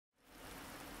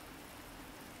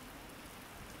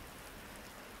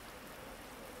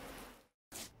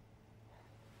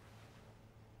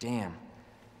Damn.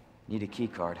 Need a key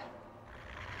card.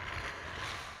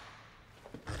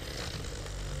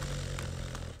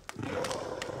 You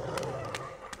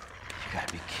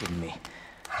gotta be kidding me.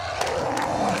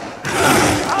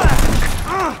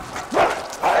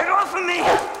 Get off of me!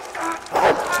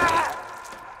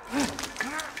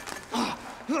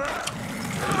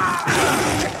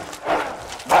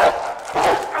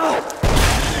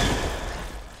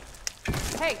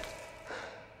 Hey!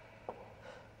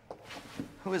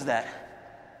 Who is that?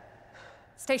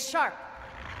 Stay sharp.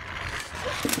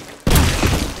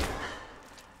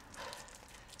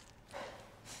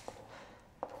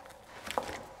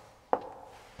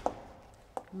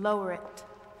 Lower it.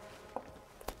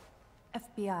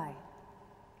 FBI.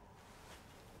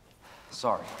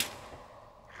 Sorry.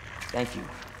 Thank you.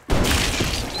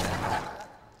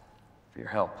 For your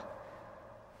help.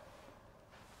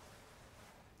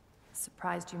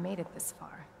 Surprised you made it this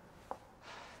far.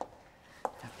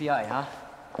 FBI, huh?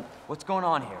 What's going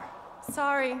on here?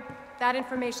 Sorry, that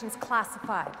information's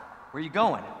classified. Where you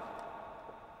going?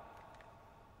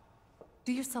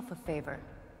 Do yourself a favor.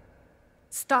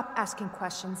 Stop asking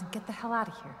questions and get the hell out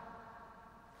of here.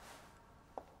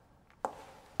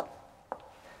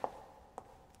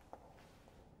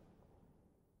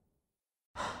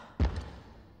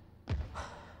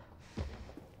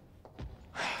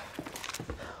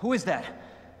 Who is that?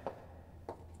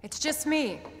 It's just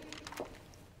me.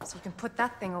 So you can put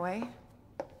that thing away.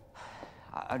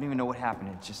 I don't even know what happened.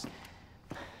 It just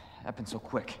happened so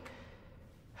quick.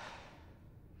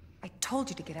 I told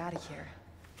you to get out of here.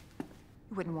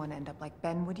 You wouldn't want to end up like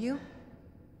Ben, would you?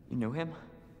 You knew him?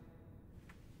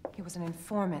 He was an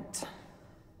informant.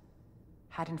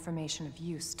 Had information of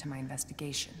use to my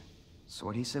investigation. So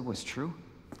what he said was true?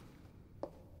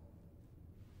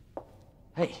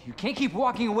 Hey, you can't keep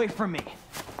walking away from me!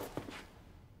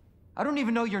 I don't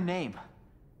even know your name.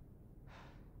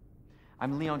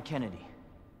 I'm Leon Kennedy.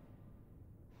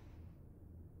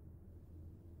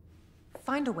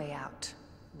 Find a way out,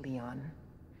 Leon.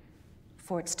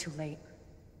 Before it's too late.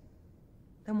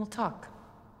 Then we'll talk.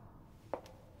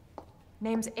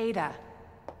 Name's Ada.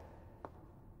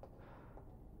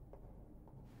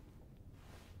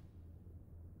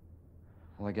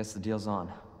 Well, I guess the deal's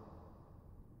on.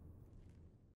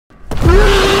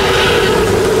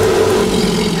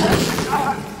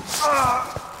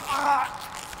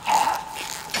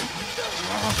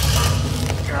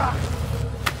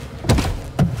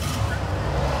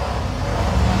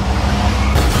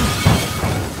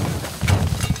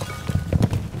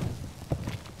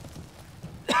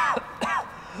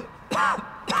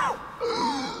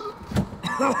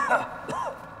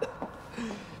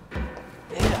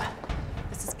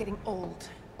 This is getting old.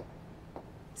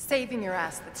 Saving your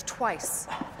ass, that's twice.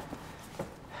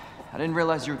 I didn't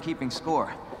realize you were keeping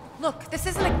score. Look, this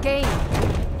isn't a game.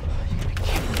 You gotta be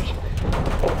kidding me.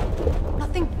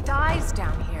 Nothing dies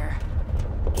down here.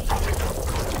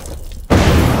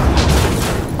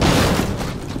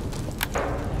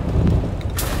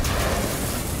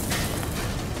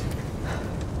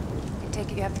 I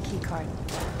take it you have the key card.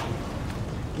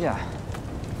 Yeah,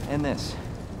 and this.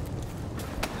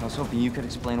 I was hoping you could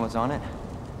explain what's on it.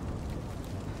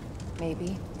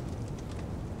 Maybe.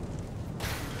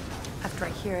 After I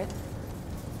hear it.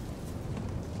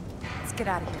 Let's get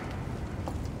out of here.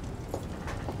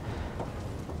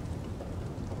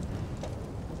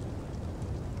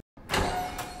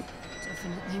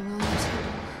 Definitely willing to work.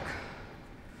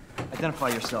 Identify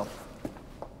yourself.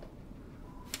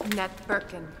 Annette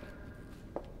Birkin.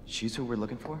 She's who we're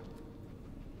looking for?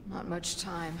 Not much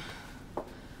time.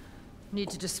 Need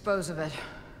to dispose of it.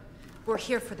 We're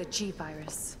here for the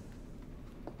G-Virus.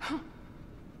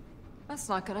 That's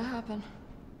not gonna happen.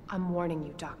 I'm warning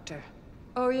you, Doctor.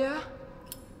 Oh, yeah?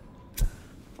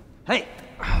 Hey!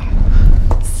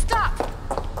 Stop!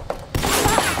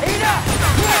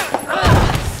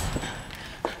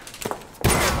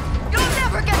 You'll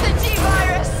never get the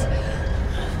G-Virus!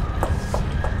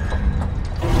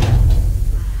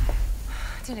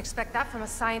 Didn't expect that from a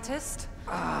scientist.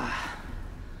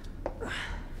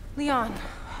 Leon.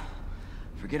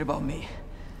 Forget about me.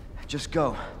 Just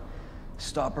go.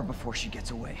 Stop her before she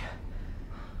gets away.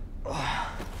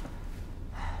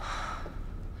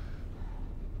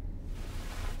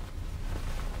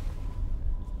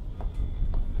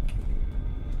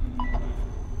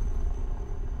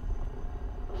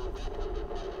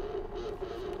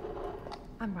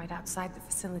 I'm right outside the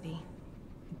facility,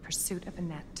 in pursuit of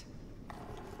Annette.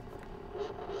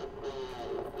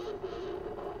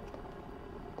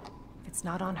 If it's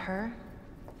not on her,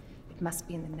 it must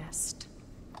be in the nest.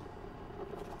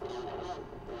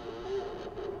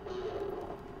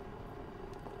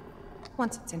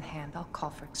 Once it's in hand, I'll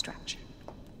call for extraction.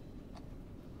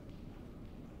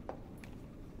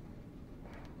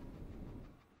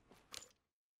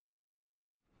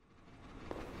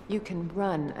 You can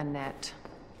run, Annette,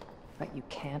 but you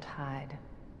can't hide.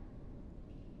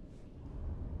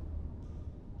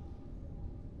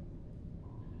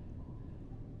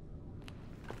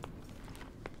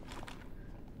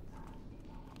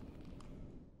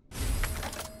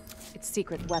 It's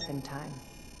secret weapon time.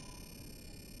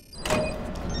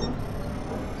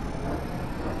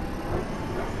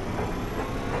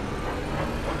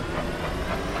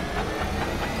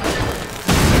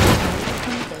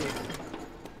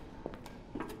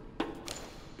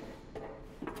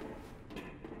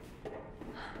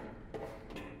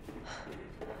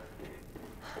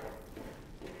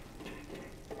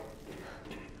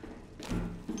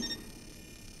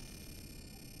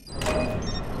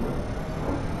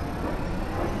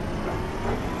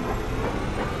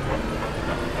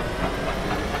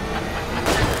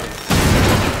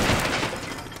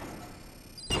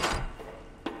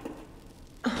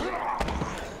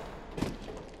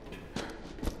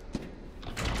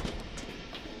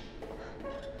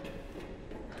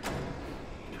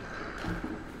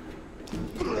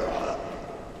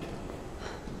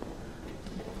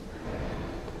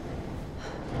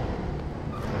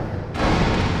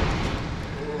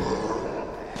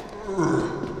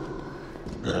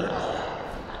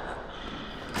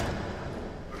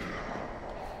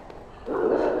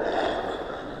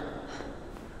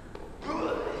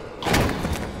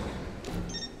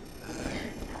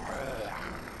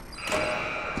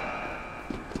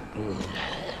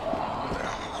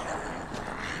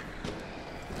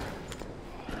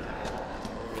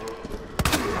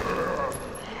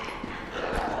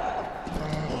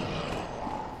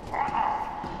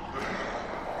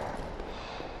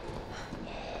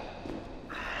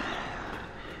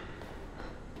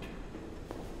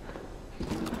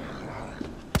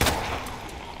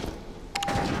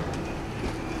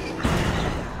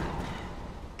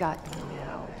 Got you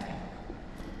now.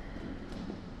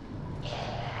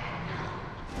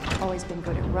 Always been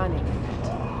good at running,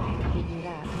 Annette. Beat you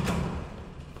that.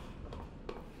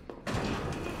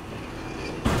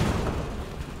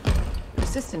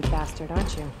 Persistent bastard,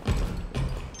 aren't you?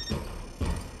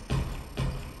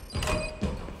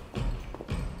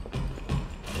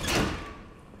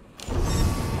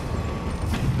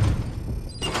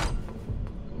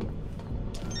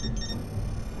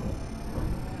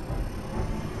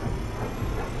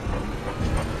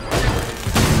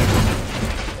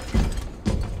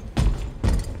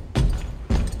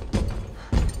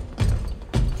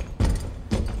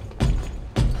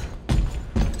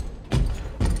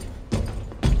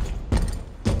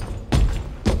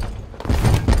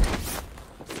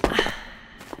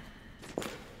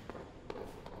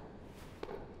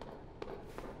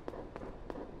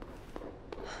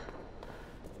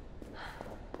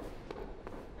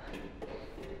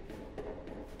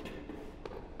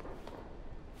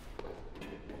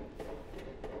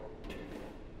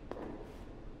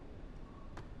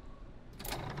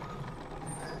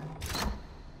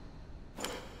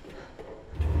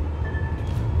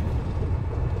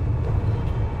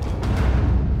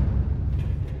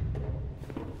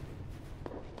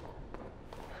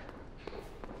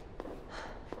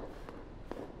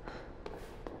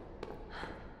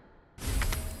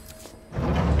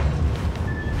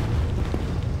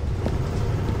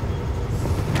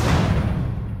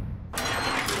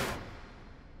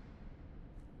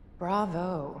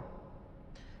 Bravo.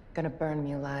 Gonna burn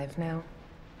me alive now?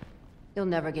 You'll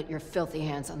never get your filthy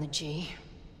hands on the G.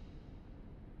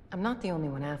 I'm not the only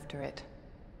one after it.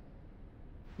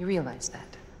 You realize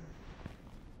that?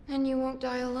 And you won't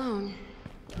die alone.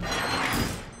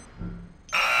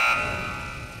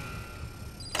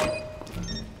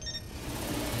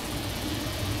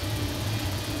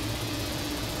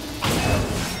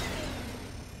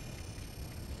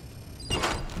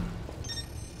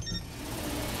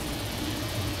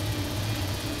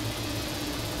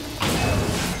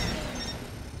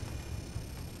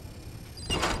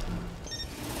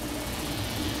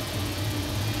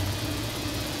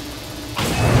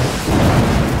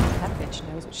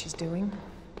 Knows what she's doing.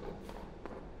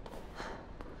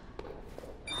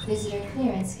 Visitor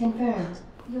clearance confirmed.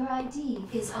 Your ID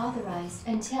is authorized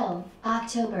until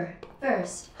October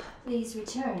 1st. Please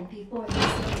return before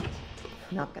this date.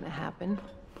 Not gonna happen.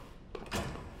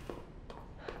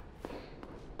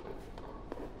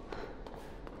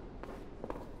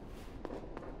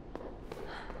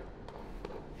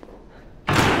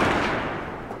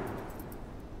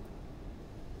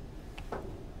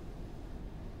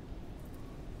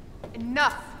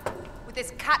 Enough with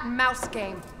this cat and mouse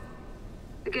game.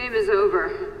 The game is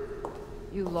over.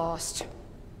 You lost.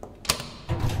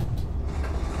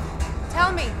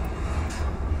 Tell me,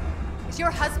 is your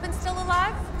husband still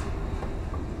alive?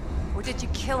 Or did you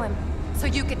kill him so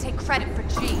you could take credit for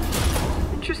G?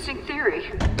 Interesting theory.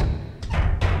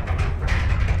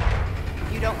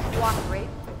 You don't cooperate,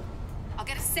 I'll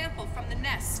get a sample from the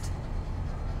nest.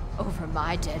 Over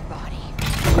my dead body.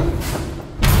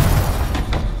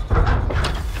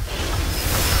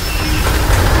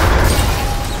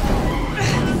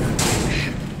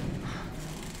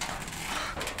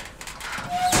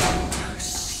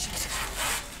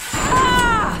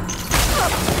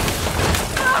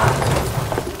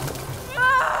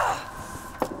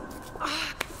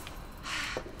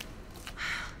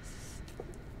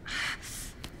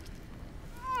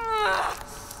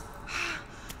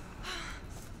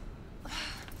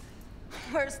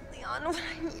 Where's Leon when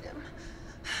I need him?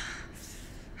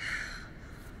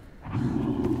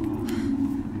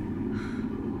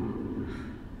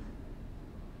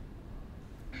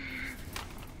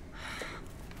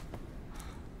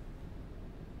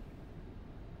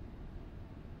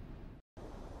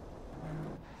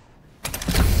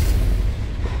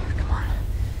 Come on.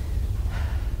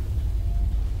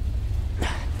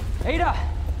 Ada!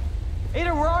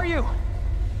 Ada, where are you?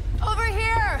 Over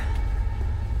here!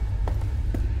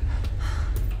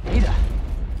 Ada! I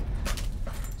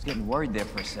was getting worried there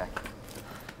for a sec.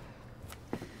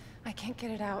 I can't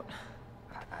get it out.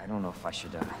 I don't know if I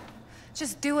should,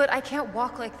 Just do it. I can't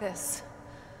walk like this.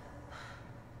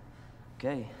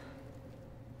 Okay.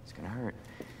 It's gonna hurt.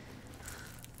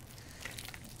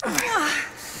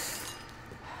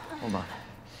 Hold on.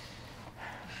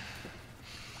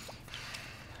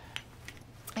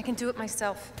 I can do it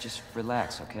myself. Just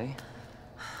relax, okay?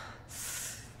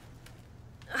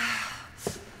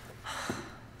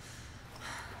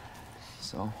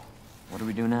 So, what do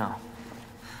we do now?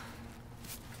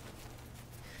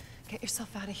 Get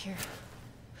yourself out of here.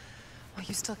 While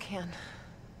you still can.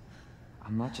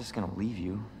 I'm not just gonna leave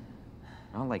you.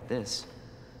 Not like this.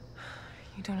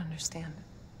 You don't understand.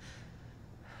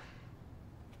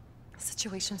 The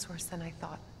situation's worse than I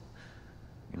thought.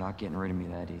 You're not getting rid of me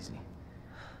that easy.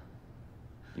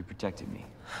 You protected me.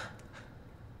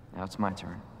 Now it's my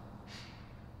turn.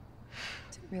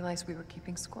 Didn't realize we were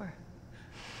keeping score.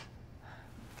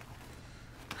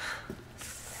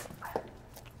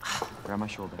 Grab my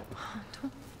shoulder.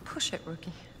 Don't push it,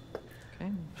 rookie.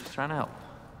 Okay, just trying to help.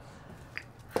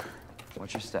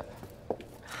 Watch your step.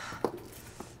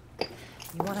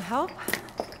 You want to help?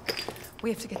 We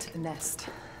have to get to the nest.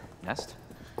 Nest?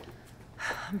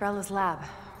 Umbrella's lab,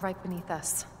 right beneath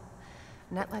us.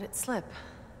 Net let it slip.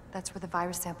 That's where the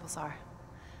virus samples are.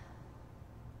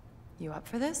 You up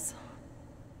for this?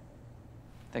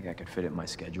 Think I could fit it in my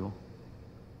schedule.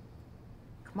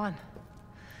 Come on.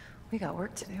 We got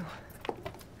work to do.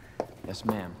 Yes,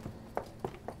 ma'am.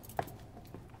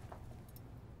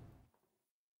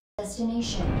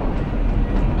 Destination.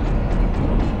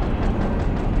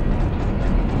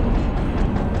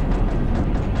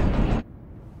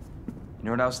 You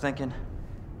know what I was thinking?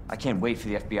 I can't wait for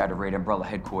the FBI to raid Umbrella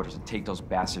headquarters and take those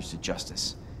bastards to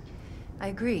justice. I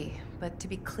agree, but to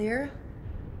be clear,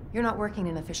 you're not working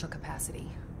in official capacity.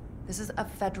 This is a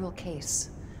federal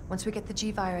case. Once we get the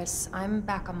G-Virus, I'm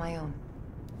back on my own.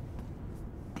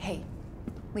 Hey,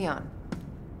 Leon.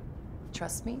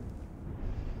 Trust me?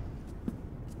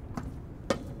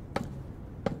 You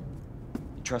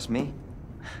trust me?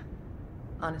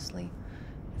 Honestly,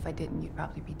 if I didn't, you'd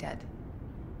probably be dead.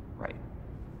 Right.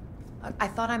 I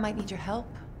thought I might need your help,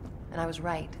 and I was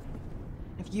right.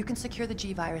 If you can secure the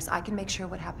G-Virus, I can make sure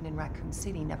what happened in Raccoon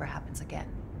City never happens again.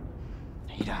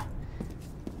 Ada,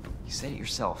 you said it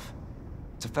yourself.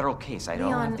 It's a federal case. I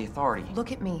don't have the authority.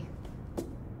 Look at me.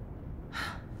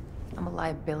 I'm a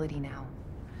liability now.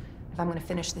 If I'm gonna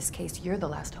finish this case, you're the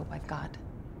last hope I've got.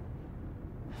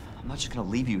 I'm not just gonna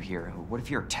leave you here. What if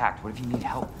you're attacked? What if you need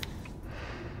help?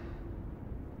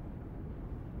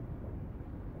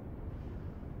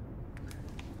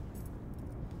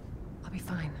 I'll be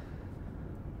fine.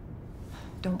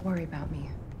 Don't worry about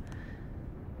me.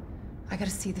 I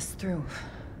gotta see this through.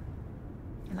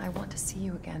 And I want to see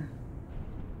you again.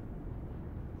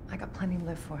 I got plenty to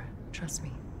live for, trust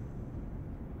me.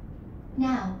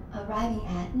 Now, arriving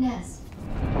at Nest.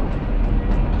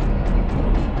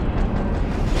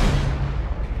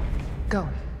 Go.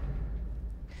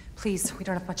 Please, we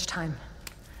don't have much time.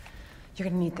 You're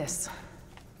gonna need this.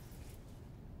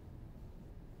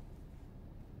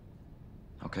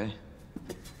 Okay.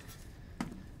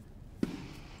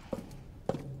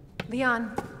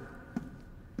 Leon.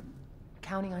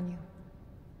 Counting on you.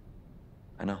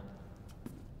 I know.